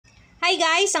Hi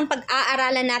guys! Ang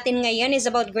pag-aaralan natin ngayon is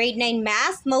about Grade 9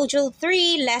 Math, Module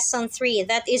 3, Lesson 3.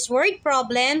 That is word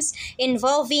problems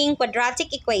involving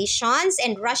quadratic equations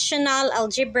and rational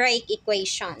algebraic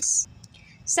equations.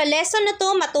 Sa lesson na to,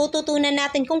 matututunan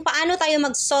natin kung paano tayo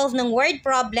mag-solve ng word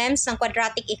problems ng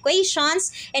quadratic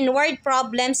equations and word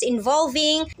problems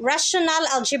involving rational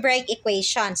algebraic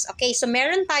equations. Okay, so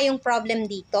meron tayong problem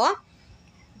dito.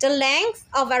 The length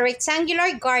of a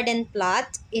rectangular garden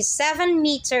plot is 7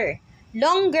 meters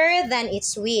longer than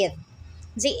its width.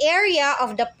 The area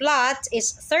of the plot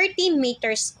is 30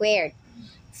 meters squared.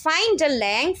 Find the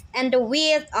length and the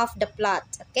width of the plot.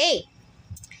 Okay.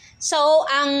 So,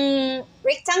 ang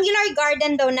rectangular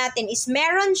garden daw natin is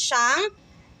meron siyang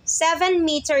 7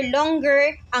 meter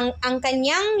longer. Ang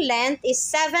kanyang length is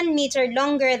 7 meter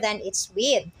longer than its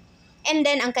width. And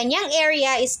then, ang kanyang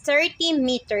area is 30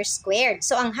 meters squared.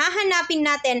 So, ang hahanapin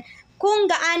natin kung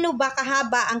gaano ba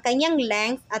kahaba ang kanyang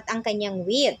length at ang kanyang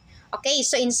width. Okay,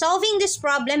 so in solving this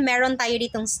problem, meron tayo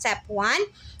ditong step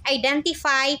 1,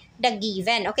 identify the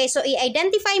given. Okay, so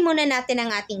i-identify muna natin ang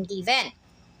ating given.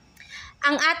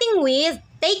 Ang ating width,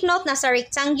 take note na sa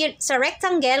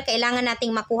rectangle, kailangan nating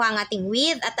makuha ang ating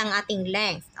width at ang ating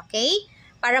length. Okay?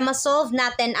 Para ma-solve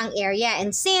natin ang area.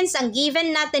 And since ang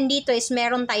given natin dito is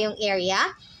meron tayong area,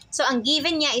 so ang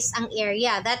given niya is ang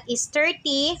area. That is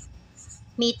 30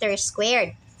 meters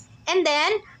squared. And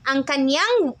then, ang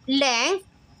kanyang length,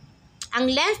 ang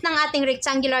length ng ating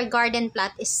rectangular garden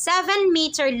plot is 7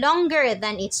 meter longer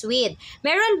than its width.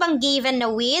 Meron bang given na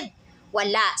width?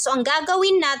 Wala. So, ang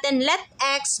gagawin natin, let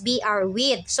x be our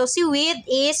width. So, si width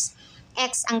is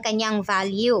x ang kanyang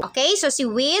value. Okay? So, si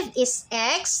width is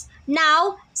x.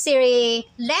 Now, si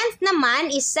length naman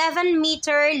is 7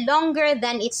 meter longer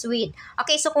than its width.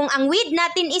 Okay, so kung ang width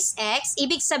natin is x,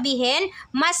 ibig sabihin,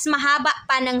 mas mahaba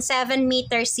pa ng 7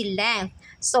 meters si length.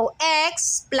 So,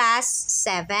 x plus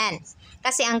 7.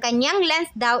 Kasi ang kanyang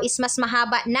length daw is mas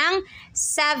mahaba ng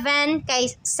 7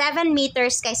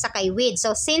 meters kaysa kay width.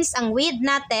 So, since ang width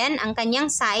natin, ang kanyang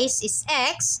size is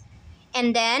x,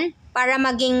 and then, para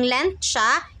maging length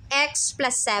siya, x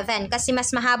plus 7 kasi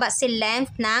mas mahaba si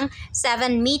length ng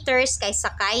 7 meters kaysa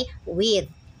kay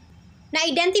width.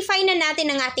 Na-identify na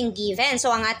natin ang ating given.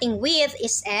 So, ang ating width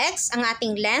is x, ang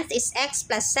ating length is x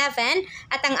plus 7,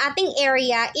 at ang ating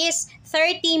area is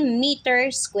 30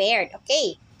 meters squared.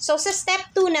 Okay. So, sa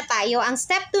step 2 na tayo. Ang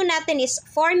step 2 natin is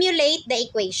formulate the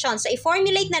equation. So,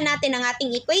 i-formulate na natin ang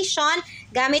ating equation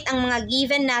gamit ang mga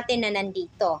given natin na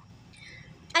nandito.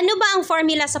 Ano ba ang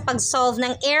formula sa pag-solve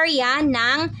ng area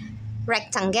ng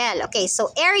rectangle? Okay,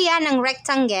 so area ng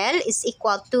rectangle is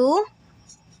equal to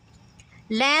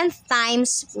length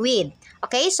times width.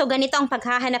 Okay, so ganito ang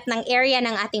paghahanap ng area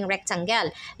ng ating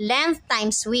rectangle. Length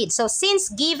times width. So since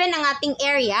given ang ating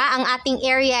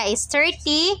area is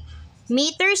 30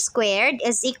 meters squared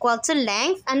is equal to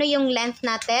length. Ano yung length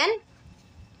natin?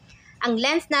 Ang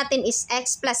length natin is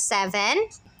x plus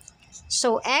 7.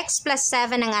 So, x plus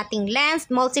 7 ang ating length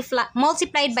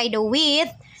multiplied by the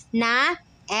width na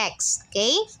x.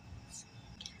 Okay?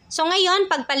 So, ngayon,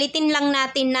 pagpalitin lang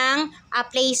natin ng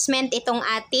placement itong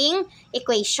ating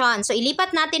equation. So,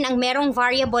 ilipat natin ang merong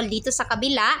variable dito sa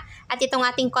kabila at itong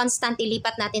ating constant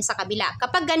ilipat natin sa kabila.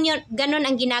 Kapag ganun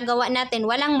ang ginagawa natin,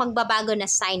 walang magbabago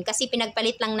na sign kasi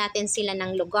pinagpalit lang natin sila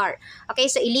ng lugar. Okay?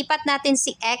 So, ilipat natin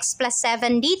si x plus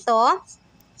 7 dito.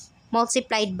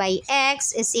 Multiplied by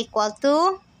x is equal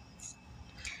to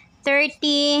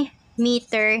 30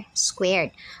 meter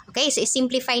squared. Okay, so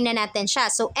i-simplify na natin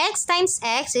siya. So, x times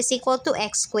x is equal to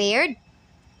x squared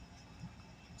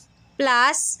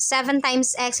plus 7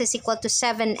 times x is equal to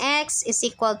 7x is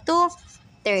equal to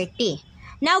 30.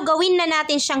 Now, gawin na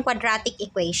natin siyang quadratic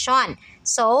equation.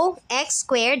 So, x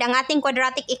squared, ang ating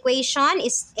quadratic equation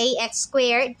is ax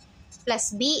squared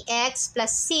plus bx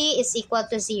plus c is equal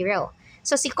to 0.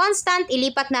 So, si constant,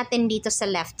 ilipat natin dito sa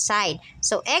left side.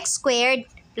 So, x squared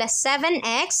plus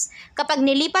 7x. Kapag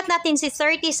nilipat natin si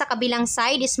 30 sa kabilang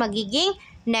side is magiging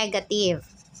negative.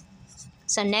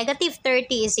 So, negative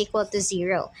 30 is equal to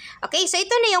 0. Okay, so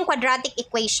ito na yung quadratic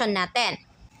equation natin.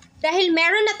 Dahil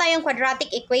meron na tayong quadratic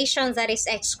equation that is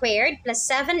x squared plus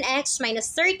 7x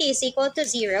minus 30 is equal to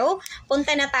 0,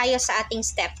 punta na tayo sa ating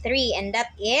step 3 and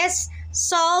that is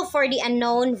solve for the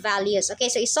unknown values. Okay,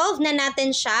 so i-solve na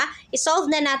natin siya. I-solve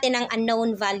na natin ang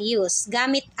unknown values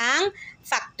gamit ang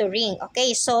factoring.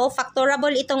 Okay, so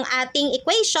factorable itong ating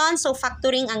equation. So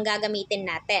factoring ang gagamitin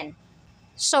natin.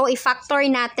 So i-factor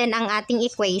natin ang ating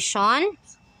equation.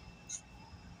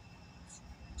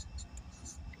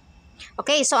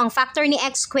 Okay, so ang factor ni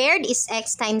x squared is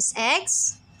x times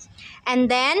x. And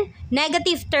then,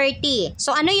 negative 30.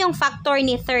 So ano yung factor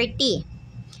ni 30?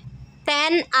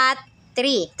 10 at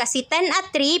 3. Kasi 10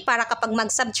 at 3, para kapag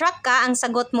mag-subtract ka, ang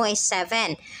sagot mo is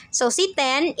 7. So, si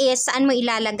 10 is saan mo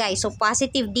ilalagay? So,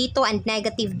 positive dito and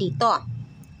negative dito.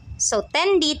 So,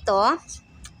 10 dito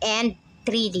and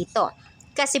 3 dito.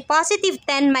 Kasi positive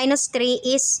 10 minus 3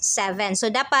 is 7. So,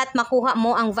 dapat makuha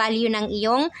mo ang value ng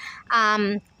iyong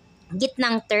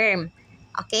gitnang term.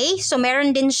 Okay? So,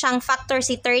 meron din siyang factor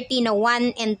si 30 na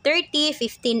 1 and 30,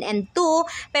 15 and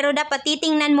 2. Pero dapat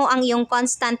titingnan mo ang iyong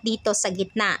constant dito sa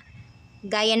gitna.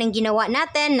 Gaya ng ginawa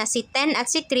natin na si 10 at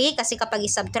si 3 kasi kapag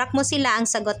isubtract mo sila, ang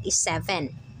sagot is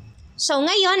 7. So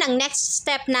ngayon, ang next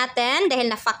step natin, dahil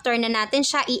na-factor na natin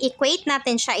siya, i-equate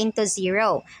natin siya into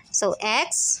 0. So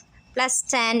x plus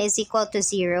 10 is equal to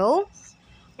 0.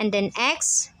 And then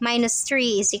x minus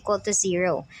 3 is equal to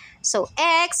 0. So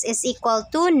x is equal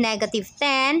to negative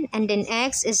 10 and then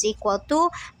x is equal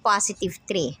to positive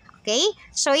 3. Okay?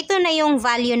 So ito na yung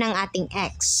value ng ating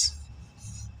x.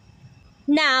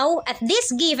 Now, at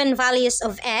these given values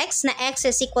of x, na x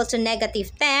is equal to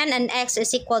negative 10 and x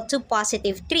is equal to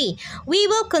positive 3, we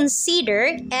will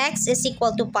consider x is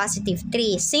equal to positive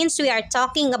 3 since we are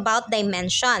talking about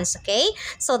dimensions, okay?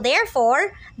 So,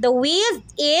 therefore, the width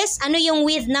is, ano yung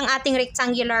width ng ating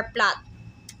rectangular plot?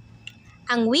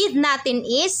 Ang width natin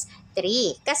is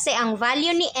 3 kasi ang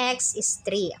value ni x is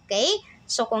 3, okay?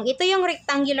 So, kung ito yung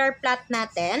rectangular plot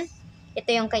natin, ito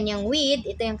yung kanyang width,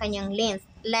 ito yung kanyang length,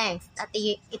 at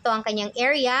ito ang kanyang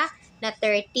area na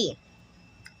 30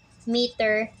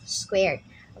 meter squared.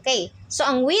 Okay, so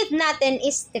ang width natin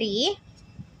is 3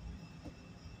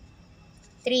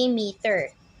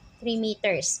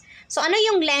 meters. So ano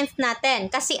yung length natin?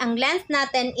 Kasi ang length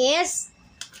natin is,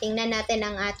 tingnan natin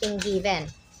ang ating given.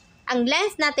 Ang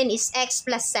length natin is x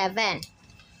plus 7.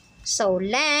 So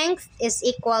length is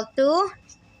equal to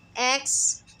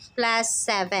x plus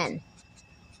 7.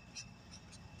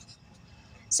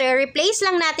 So, replace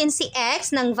lang natin si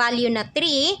x ng value na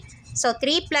 3. So,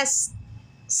 3 plus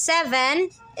 7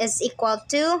 is equal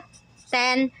to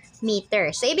 10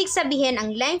 meter. So, ibig sabihin,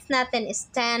 ang length natin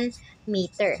is 10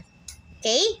 meter.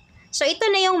 Okay? So, ito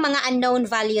na yung mga unknown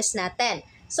values natin.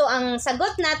 So, ang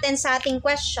sagot natin sa ating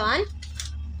question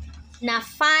na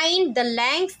find the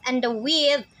length and the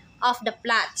width of the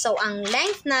plot. So, ang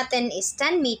length natin is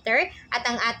 10 meter at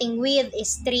ang ating width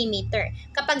is 3 meter.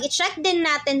 Kapag i-check din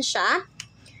natin siya,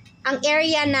 ang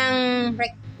area ng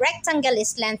rectangle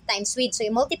is length times width. So,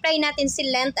 i-multiply natin si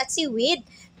length at si width.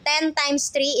 10 times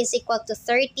 3 is equal to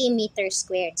 30 meters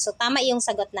squared. So, tama yung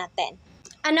sagot natin.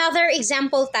 Another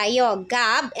example tayo.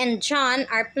 Gab and John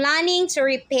are planning to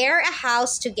repair a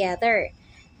house together.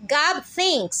 Gab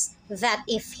thinks that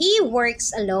if he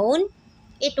works alone,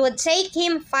 it would take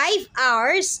him 5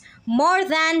 hours more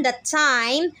than the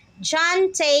time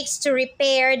John takes to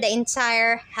repair the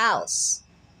entire house.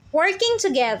 Working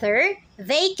together,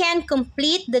 they can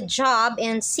complete the job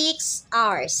in 6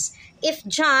 hours. If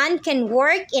John can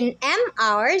work in M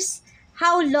hours,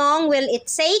 how long will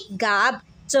it take Gab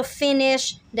to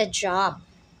finish the job?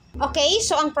 Okay,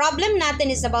 so ang problem natin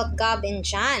is about Gab and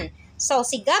John. So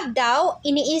si Gab daw,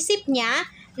 iniisip niya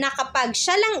na kapag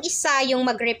siya lang isa yung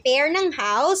mag-repair ng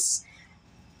house,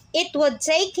 it would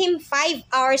take him 5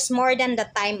 hours more than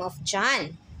the time of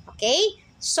John. Okay?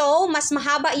 So, mas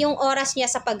mahaba yung oras niya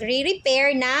sa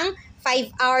pagre-repair ng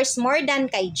 5 hours more than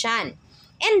kay John.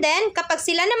 And then, kapag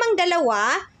sila namang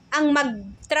dalawa ang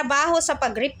magtrabaho sa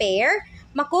pag-repair,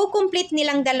 makukomplete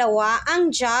nilang dalawa ang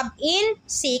job in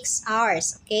 6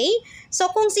 hours. Okay?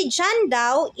 So, kung si John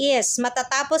daw is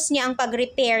matatapos niya ang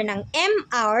pag-repair ng M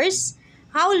hours,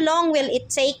 how long will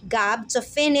it take Gab to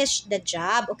finish the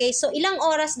job? Okay? So, ilang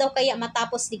oras daw kaya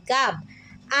matapos ni Gab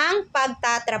ang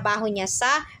pagtatrabaho niya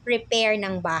sa repair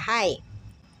ng bahay.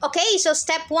 Okay, so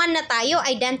step 1 na tayo,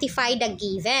 identify the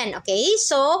given. Okay,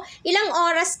 so ilang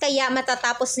oras kaya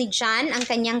matatapos ni John ang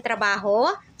kanyang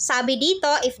trabaho? Sabi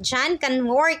dito, if John can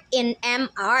work in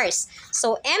M hours.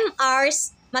 So M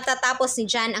hours, matatapos ni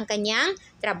John ang kanyang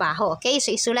trabaho. Okay,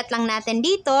 so isulat lang natin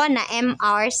dito na M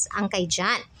hours ang kay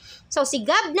John. So si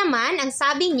Gab naman, ang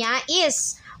sabi niya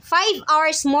is 5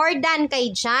 hours more than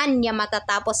kay John niya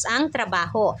matatapos ang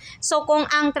trabaho. So, kung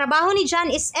ang trabaho ni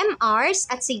John is M hours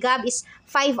at si Gab is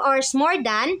 5 hours more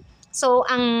than, so,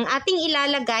 ang ating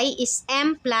ilalagay is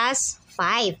M plus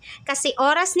 5. Kasi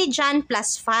oras ni John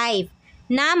plus 5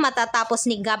 na matatapos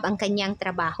ni Gab ang kanyang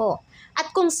trabaho.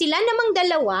 At kung sila namang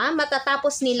dalawa,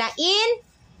 matatapos nila in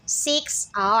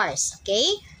 6 hours.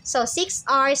 Okay? So, 6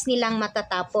 hours nilang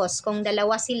matatapos kung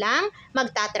dalawa silang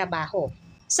magtatrabaho.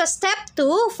 So step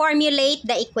 2, formulate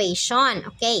the equation.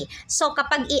 Okay, so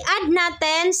kapag i-add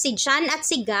natin si John at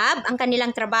si Gab, ang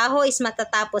kanilang trabaho is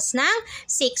matatapos ng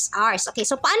 6 hours. Okay,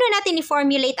 so paano natin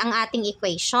i-formulate ang ating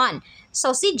equation?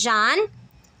 So si John,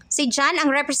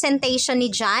 ang representation ni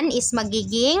John is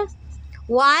magiging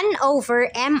 1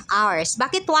 over m hours.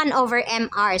 Bakit 1 over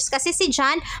m hours? Kasi si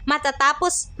John,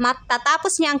 matatapos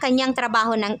niya ang kanyang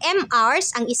trabaho ng m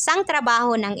hours, ang isang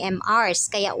trabaho ng m hours.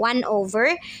 Kaya 1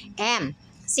 over m.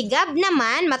 Si Gab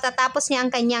naman, matatapos niya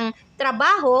ang kanyang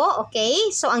trabaho, okay?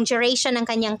 So, ang duration ng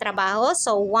kanyang trabaho.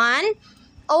 So, 1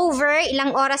 over,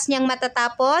 ilang oras niyang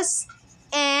matatapos?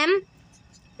 M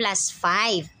plus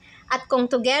 5. At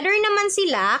kung together naman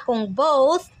sila, kung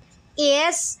both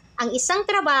is ang isang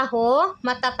trabaho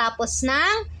matatapos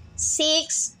ng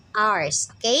 6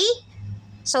 hours. Okay?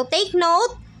 So, take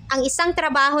note, ang isang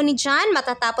trabaho ni John,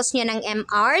 matatapos niya ng m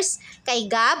hours.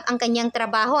 Kay Gab, ang kanyang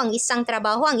trabaho, ang isang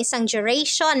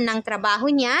duration ng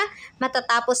trabaho niya,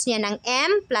 matatapos niya ng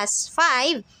m plus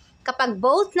 5. Kapag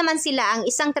both naman sila, ang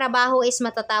isang trabaho is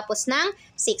matatapos ng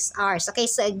 6 hours. Okay,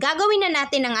 so gagawin na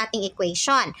natin ang ating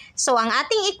equation. So, ang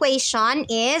ating equation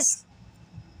is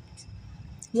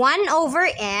 1 over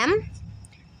m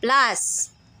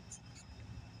plus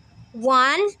 1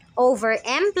 over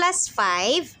m plus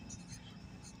 5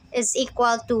 is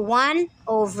equal to 1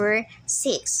 over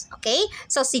 6. Okay?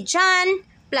 So, si John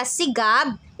plus si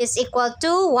Gab is equal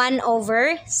to 1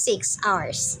 over 6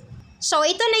 hours. So,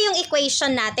 ito na yung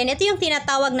equation natin. Ito yung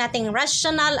tinatawag nating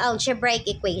rational algebraic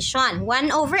equation.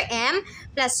 1 over m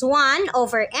plus 1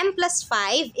 over m plus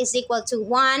 5 is equal to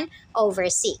 1 over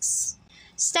 6.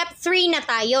 Step 3 na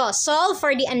tayo. Solve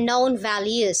for the unknown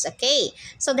values. Okay.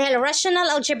 So, dahil rational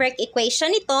algebraic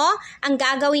equation ito, ang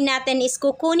gagawin natin is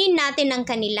kukunin natin ang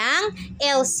kanilang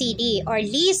LCD or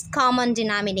least common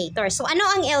denominator. So, ano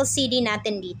ang LCD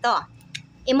natin dito?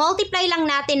 I-multiply lang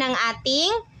natin ang ating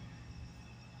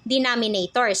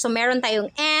denominator. So, meron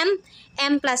tayong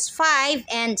m plus 5,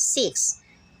 and 6.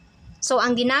 So,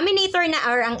 ang denominator na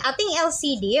or ang ating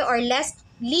LCD or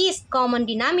least common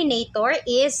denominator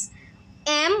is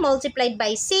m multiplied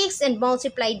by 6 and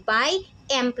multiplied by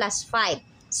m plus 5.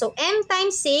 So, m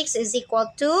times 6 is equal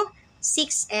to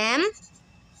 6m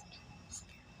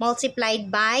multiplied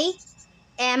by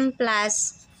m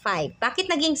plus 5.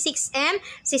 Bakit naging 6m?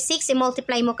 Si 6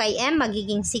 i-multiply mo kay m,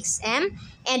 magiging 6m.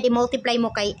 And i-multiply mo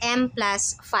kay m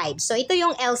plus 5. So, ito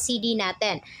yung LCD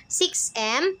natin.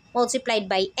 6m multiplied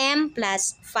by m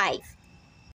plus 5.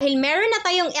 Dahil meron na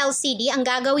tayong LCD, ang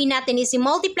gagawin natin is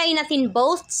i-multiply natin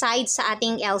both sides sa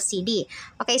ating LCD.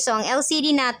 Okay, so ang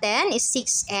LCD natin is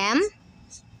 6m,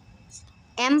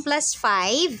 m plus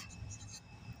 5,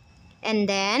 and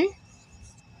then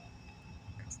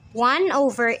 1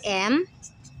 over m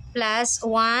plus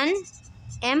 1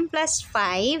 m plus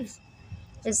 5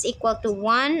 is equal to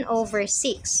 1 over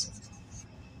 6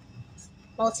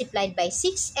 multiplied by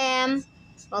 6m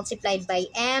multiplied by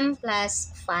m plus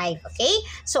 5. Okay?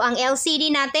 So, ang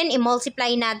LCD natin,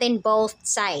 i-multiply natin both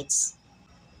sides.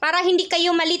 Para hindi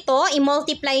kayo malito,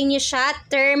 i-multiply nyo siya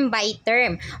term by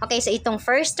term. Okay, so itong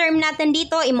first term natin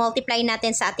dito, i-multiply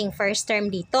natin sa ating first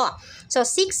term dito. So,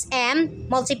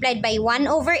 6m multiplied by 1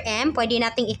 over m, pwede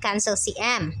nating i-cancel si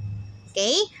m.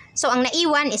 Okay? So, ang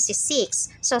naiwan is si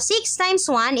 6. So, 6 times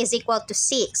 1 is equal to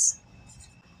 6.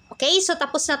 Okay, so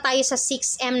tapos na tayo sa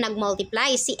 6m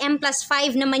nag-multiply. Si m plus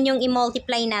 5 naman yung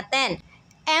i-multiply natin.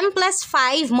 M plus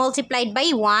 5 multiplied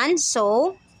by 1,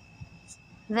 so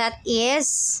that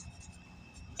is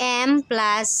m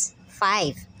plus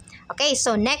 5. Okay,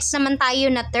 so next naman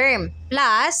tayo na term.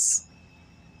 Plus,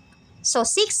 so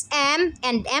 6m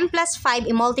and m plus 5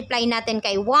 i-multiply natin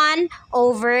kay 1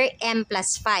 over m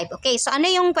plus 5. Okay, so ano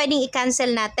yung pwedeng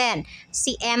i-cancel natin?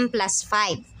 Si m plus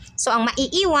 5. So, ang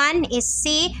maiiwan is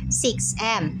si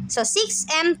 6m. So,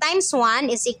 6m times 1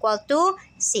 is equal to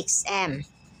 6m.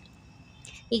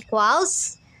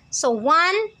 Equals, so 1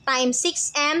 times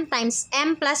 6m times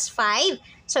m plus 5.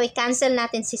 So, i-cancel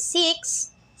natin si 6.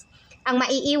 Ang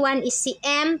maiiwan is si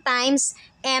m times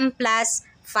m plus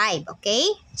 5.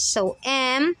 Okay? So,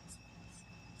 m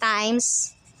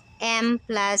times m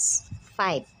plus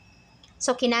 5.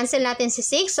 So, kinancel natin si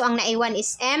 6. So, ang naiwan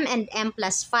is m and m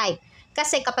plus 5.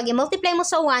 Kasi kapag i-multiply mo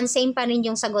sa 1, same pa rin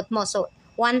yung sagot mo. So,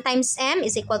 1 times m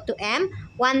is equal to m.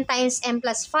 1 times m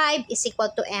plus 5 is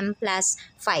equal to m plus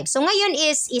 5. So, ngayon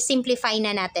is i-simplify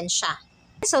na natin siya.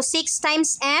 So, 6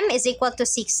 times m is equal to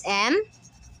 6m.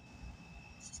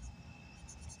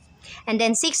 And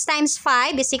then, 6 times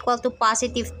 5 is equal to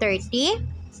positive 30.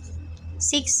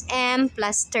 6m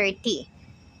plus 30.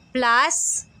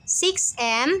 Plus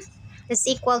 6m is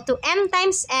equal to m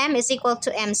times m is equal to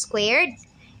m squared.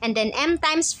 And then m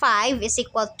times 5 is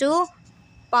equal to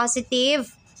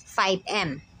positive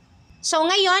 5m. So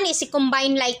ngayon,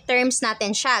 isi-combine like terms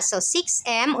natin siya. So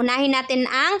 6m, unahin natin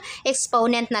ang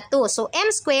exponent na 2. So m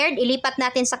squared, ilipat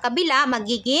natin sa kabila,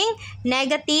 magiging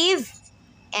negative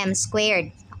m squared.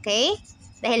 Okay?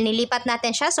 Dahil nilipat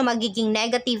natin siya, so magiging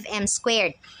negative m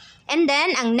squared. And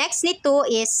then, ang next nito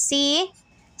is c,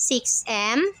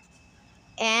 6m,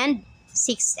 and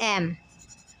 6m,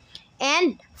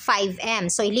 and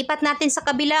 5m. So ilipat natin sa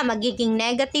kabila, magiging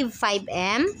negative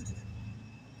 5m,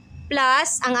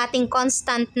 plus ang ating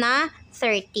constant na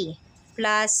 30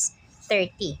 plus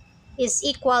 30 is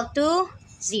equal to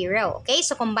 0. Okay,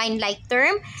 so combine like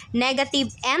term,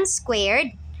 negative m squared,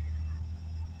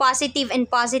 positive and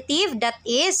positive, that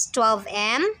is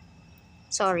 12m,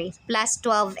 plus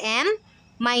 12m,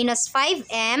 minus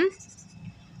 5m,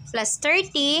 plus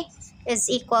 30 is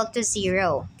equal to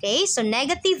 0. Okay, so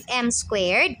negative m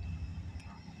squared,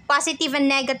 positive and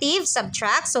negative,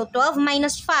 subtract. So 12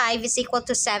 minus 5 is equal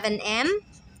to 7m,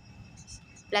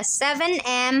 plus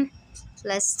 7m,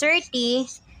 plus 30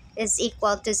 is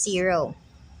equal to 0.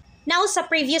 Now, sa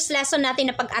previous lesson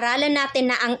natin na pag-aralan natin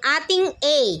na ang ating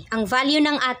a, ang value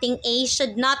ng ating a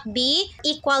should not be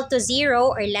equal to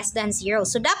 0 or less than 0.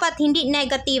 So, dapat hindi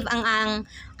negative ang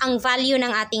value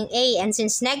ng ating a. And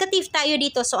since negative tayo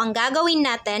dito, so ang gagawin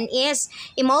natin is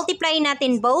i-multiply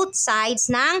natin both sides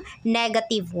ng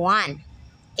negative 1.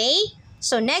 Okay?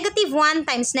 So, negative 1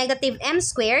 times negative m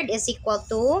squared is equal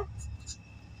to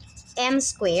m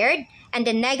squared. And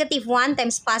then negative 1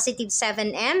 times positive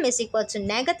 7m is equal to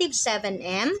negative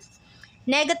 7m.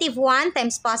 Negative 1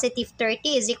 times positive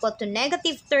 30 is equal to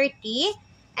negative 30.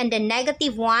 And then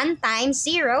negative 1 times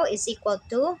 0 is equal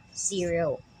to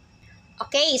 0.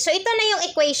 Okay, so ito na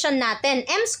yung equation natin.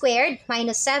 M squared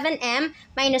minus 7m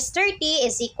minus 30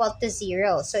 is equal to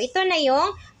 0. So ito na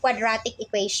yung quadratic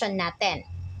equation natin.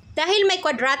 Dahil may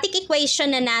quadratic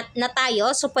equation na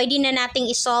tayo, so pwede na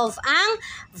nating isolve ang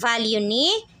value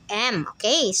ni m.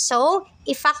 Okay, so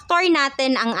i-factor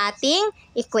natin ang ating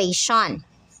equation.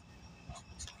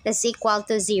 That's equal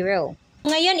to 0.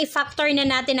 Ngayon, i-factor na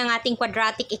natin ang ating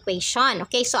quadratic equation.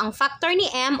 Okay, so ang factor ni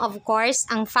m, of course,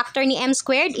 ang factor ni m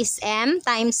squared is m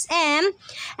times m.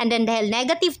 And then dahil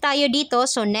negative tayo dito,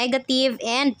 so negative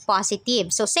and positive.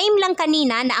 So same lang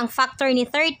kanina na ang factor ni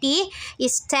 30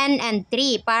 is 10 and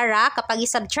 3 para kapag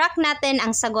i-subtract natin,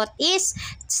 ang sagot is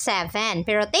 7.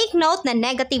 Pero take note na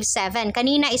negative 7.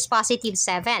 Kanina is positive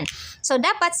 7. So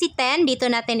dapat si 10 dito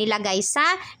natin ilagay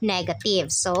sa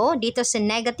negative. So dito sa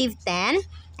negative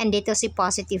 10. And dito si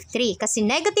positive 3. Kasi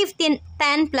negative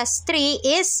 10 plus 3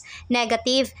 is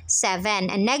negative 7.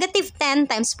 And negative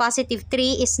 10 times positive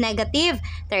 3 is negative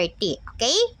 30.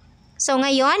 Okay? So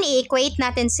ngayon, i-equate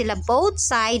natin sila both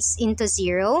sides into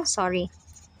 0.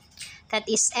 That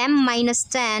is m minus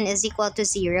 10 is equal to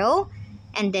 0.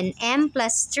 And then m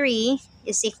plus 3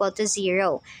 is equal to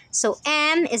 0. So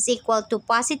m is equal to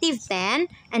positive 10.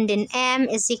 And then m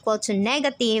is equal to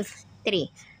negative 3.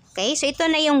 Okay, so ito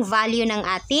na yung value ng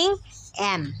ating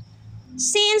m.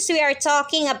 Since we are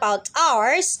talking about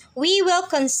hours, we will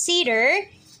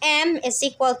consider m is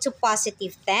equal to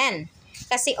positive 10.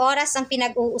 Kasi oras ang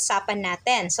pinag-uusapan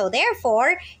natin. So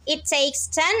therefore, it takes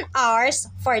 10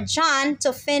 hours for John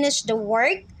to finish the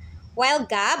work while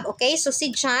Gab, okay, so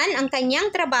si John, ang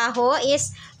kanyang trabaho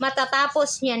is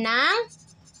matatapos niya ng,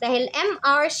 dahil m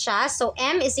hours siya, so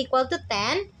m is equal to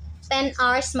 10, 10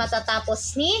 hours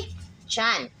matatapos ni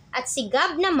John. At si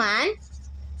Gab naman,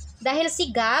 dahil si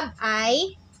Gab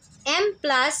ay m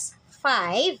plus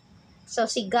 5, so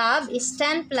si Gab is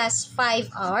 10 plus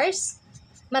 5 hours,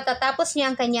 matatapos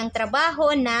niya ang kanyang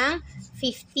trabaho ng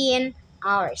 15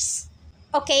 hours.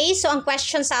 Okay, so ang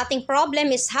question sa ating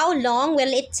problem is how long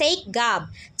will it take Gab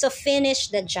to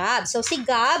finish the job? So si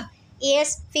Gab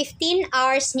is 15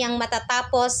 hours niyang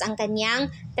matatapos ang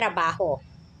kanyang trabaho.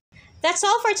 That's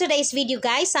all for today's video,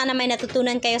 guys. Sana may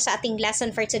natutunan kayo sa ating lesson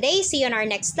for today. See you on our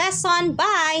next lesson.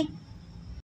 Bye!